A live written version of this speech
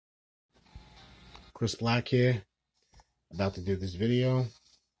Chris Black here, about to do this video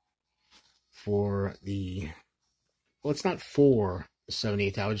for the, well, it's not for the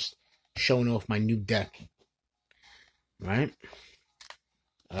 78th hour, just showing off my new deck, right?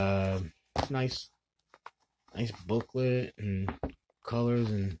 Nice booklet and colors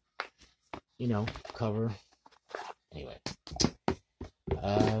and, you know, cover. Anyway, do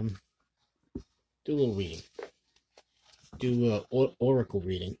a little reading. Do a oracle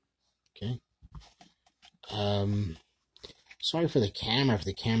reading, okay? Sorry for the camera if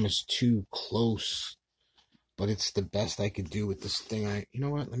the camera's too close, but it's the best I could do with this thing. You know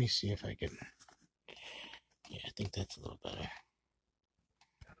what? Let me see if I can. Yeah, I think that's a little better.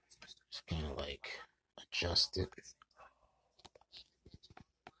 Just kind of like adjust it.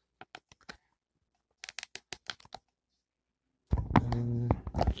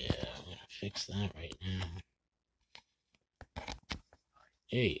 Yeah, I'm gonna fix that right now.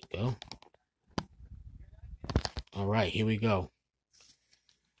 There you go. All right, here we go.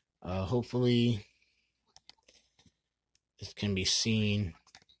 Hopefully this can be seen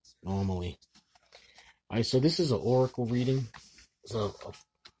normally. All right, so this is an oracle reading. It's a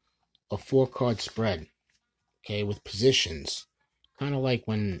 4-card spread, okay, with positions, kind of like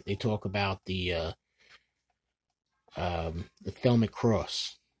when they talk about the Thelmic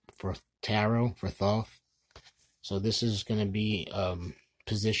cross for tarot, for Thoth. So this is going to be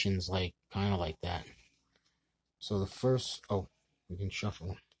positions like kind of like that. So the first, oh, we can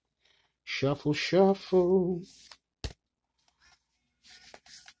shuffle. Shuffle, shuffle.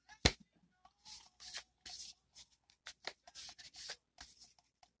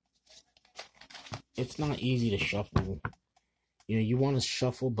 It's not easy to shuffle. You know, you want to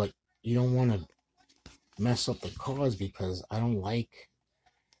shuffle, but you don't want to mess up the cards because I don't like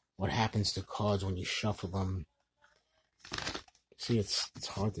what happens to cards when you shuffle them. See, it's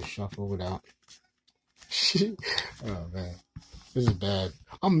hard to shuffle without. Oh man, this is bad.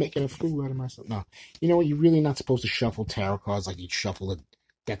 I'm making a fool out of myself. No, you know what? You're really not supposed to shuffle tarot cards like you'd shuffle a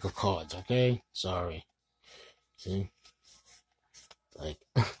deck of cards. Okay, sorry. See, like.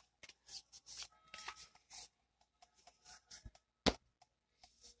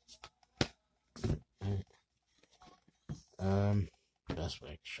 Best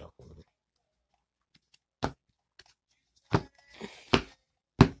way to shuffle them.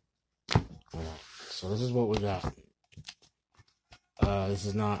 Alright, so this is what we got. This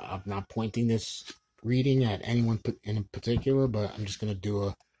is not, I'm not pointing this reading at anyone in particular, but I'm just going to do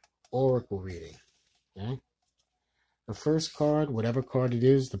a oracle reading. Okay? The first card, whatever card it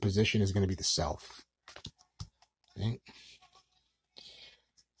is, the position is going to be the self. Okay?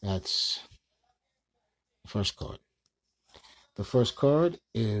 That's the first card. The first card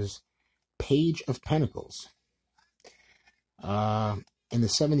is Page of Pentacles. In the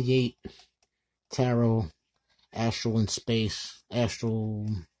 78 Tarot Astral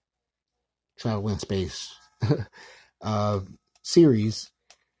Travel in Space series,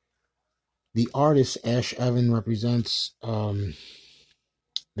 the artist Ash Evan represents the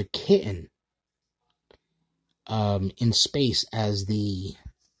kitten in space as the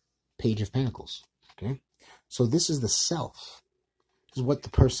Page of Pentacles. Okay, so this is the self. This is what the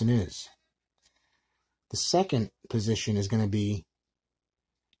person is. The second position is going to be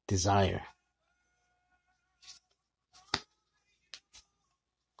desire.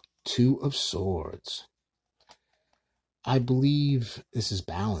 2 of Swords. I believe this is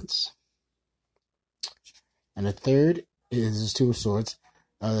balance. And the third is 2 of Swords.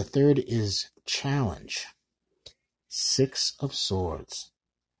 The third is challenge. 6 of Swords.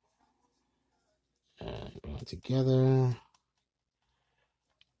 Bring it together.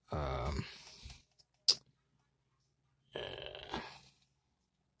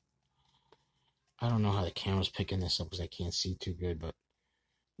 I don't know how the camera's picking this up because I can't see too good, but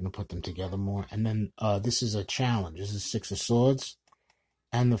I'm going to put them together more. And then this is a challenge. This is 6 of Swords.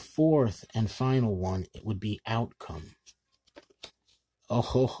 And the fourth and final one, it would be outcome. Oh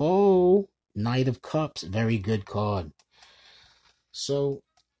ho ho! Knight of Cups. Very good card. So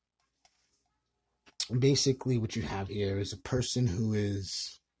basically what you have here is a person who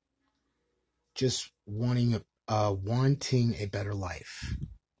is just wanting a better life.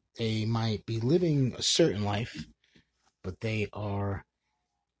 They might be living a certain life, but they are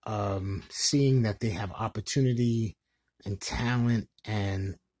seeing that they have opportunity and talent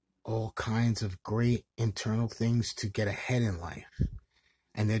and all kinds of great internal things to get ahead in life.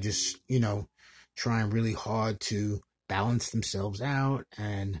 And they're just, you know, trying really hard to balance themselves out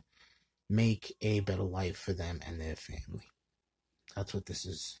and make a better life for them and their family. That's what this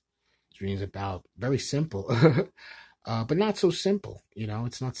is. This reading is about. Very simple. But not so simple, you know.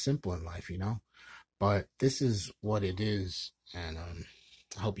 It's not simple in life, you know. But this is what it is, and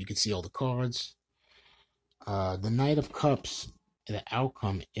I hope you can see all the cards. The Knight of Cups, the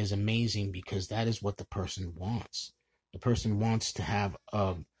outcome is amazing because that is what the person wants. The person wants to have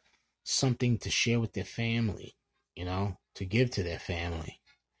something to share with their family, to give to their family.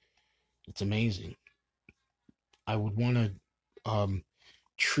 It's amazing. I would want to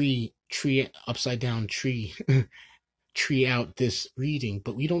tree upside down tree tree out this reading,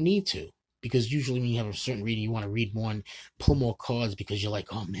 but we don't need to, because usually when you have a certain reading, you want to read more and pull more cards because you're like,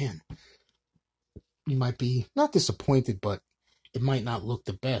 oh man, you might be not disappointed, but it might not look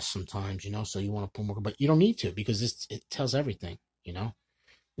the best sometimes, so you want to pull more, but you don't need to, because it tells everything. This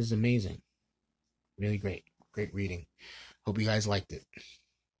is amazing. Really great reading. Hope you guys liked it.